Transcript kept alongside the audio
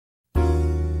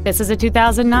This is a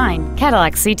 2009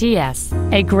 Cadillac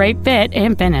CTS, a great fit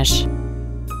and finish.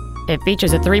 It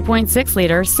features a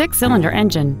 3.6-liter six-cylinder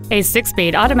engine, a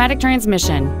six-speed automatic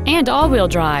transmission, and all-wheel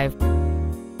drive.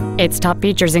 Its top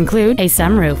features include a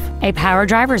sunroof, a power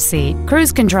driver's seat,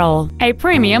 cruise control, a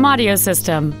premium audio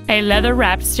system, a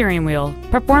leather-wrapped steering wheel,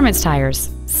 performance tires,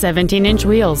 17-inch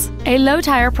wheels, a low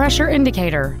tire pressure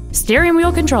indicator, steering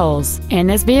wheel controls, and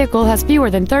this vehicle has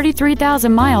fewer than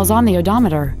 33,000 miles on the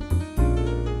odometer.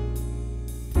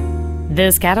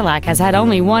 This Cadillac has had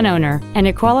only one owner, and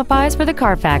it qualifies for the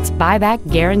Carfax buyback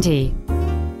guarantee.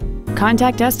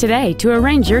 Contact us today to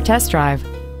arrange your test drive.